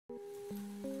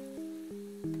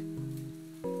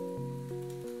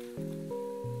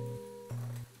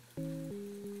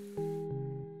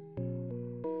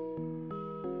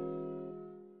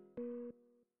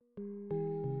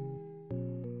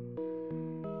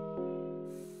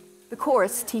The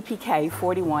course,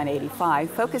 TPK4185,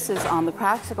 focuses on the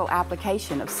practical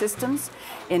application of systems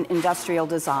in industrial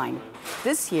design.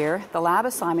 This year, the lab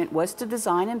assignment was to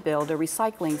design and build a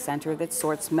recycling center that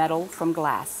sorts metal from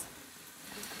glass.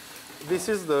 This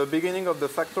is the beginning of the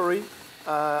factory.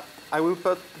 I will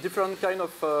put different kind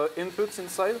of inputs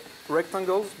inside,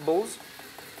 rectangles, balls,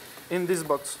 in this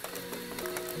box.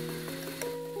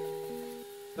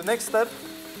 The next step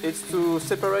is to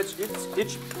separate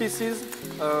each pieces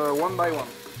one by one.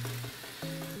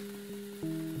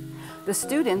 The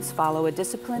students follow a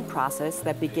disciplined process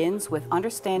that begins with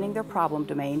understanding their problem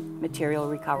domain, material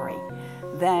recovery.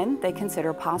 Then they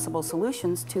consider possible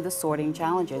solutions to the sorting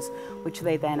challenges, which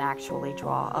they then actually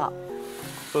draw up.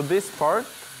 So this part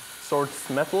sorts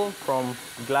metal from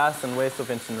glass and waste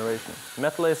of incineration.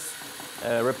 Metal is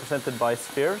represented by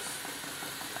spheres,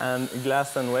 and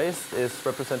glass and waste is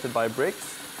represented by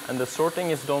bricks, and the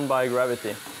sorting is done by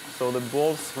gravity. So the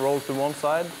balls roll to one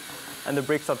side, and the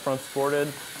bricks are transported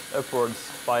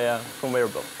upwards by a conveyor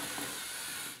belt.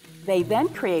 They then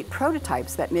create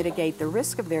prototypes that mitigate the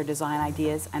risk of their design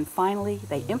ideas, and finally,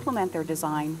 they implement their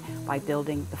design by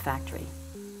building the factory.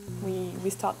 We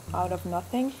start out of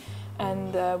nothing,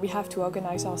 and we have to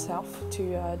organize ourselves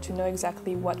to know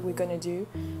exactly what we're going to do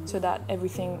so that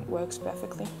everything works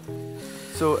perfectly.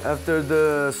 So after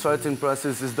the sorting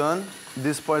process is done,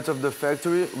 this part of the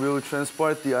factory will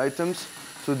transport the items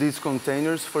to these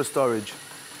containers for storage.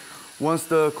 Once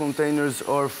the containers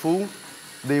are full,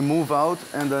 they move out,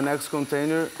 and the next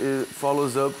container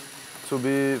follows up to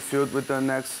be filled with the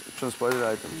next transported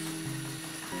items.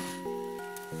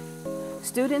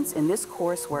 Students in this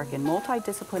course work in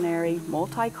multidisciplinary,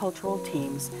 multicultural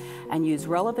teams and use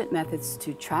relevant methods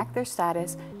to track their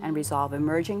status and resolve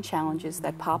emerging challenges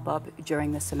that pop up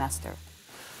during the semester.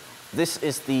 This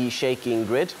is the shaking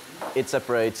grid. It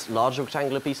separates large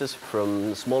rectangular pieces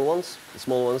from small ones. The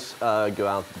small ones go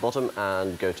out the bottom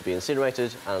and go to be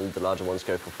incinerated, and the larger ones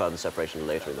go for further separation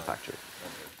later in the factory.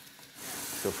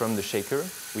 So from the shaker,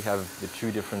 we have the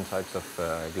two different types of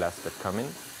glass that come in.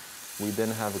 We then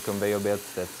have a conveyor belt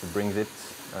that brings it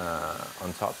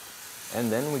on top. And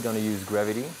then we're going to use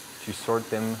gravity to sort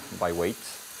them by weight.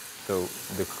 So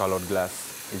the colored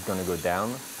glass is going to go down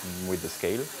with the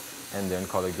scale, and the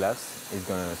uncolored glass is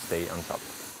going to stay on top.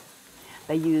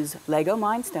 They use Lego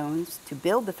Mindstones to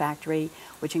build the factory,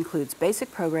 which includes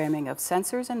basic programming of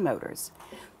sensors and motors.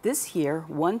 This year,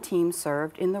 one team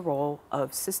served in the role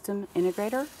of system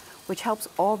integrator, which helps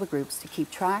all the groups to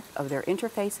keep track of their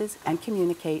interfaces and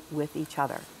communicate with each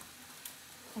other.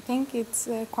 I think it's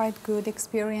a quite good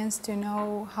experience to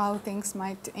know how things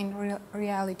might in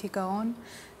reality go on,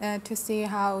 to see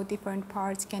how different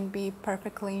parts can be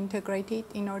perfectly integrated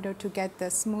in order to get the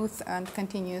smooth and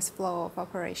continuous flow of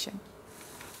operation.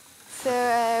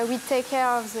 So we take care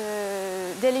of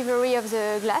the delivery of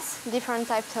the glass, different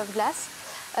types of glass.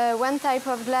 One type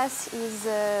of glass is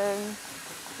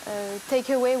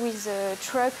takeaway with a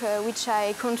truck which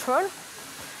I control.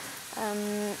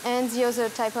 And the other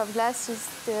type of glass is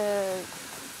the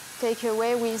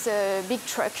takeaway with a big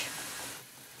truck.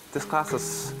 This class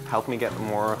has helped me get a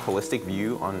more holistic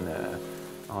view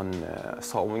on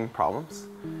solving problems.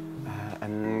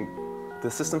 And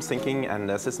the systems thinking and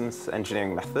the systems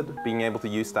engineering method, being able to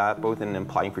use that both in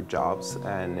applying for jobs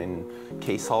and in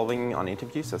case solving on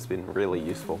interviews has been really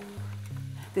useful.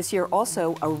 This year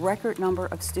also, a record number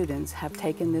of students have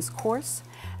taken this course,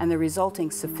 and the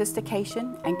resulting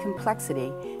sophistication and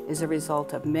complexity is a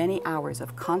result of many hours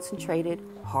of concentrated,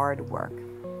 hard work.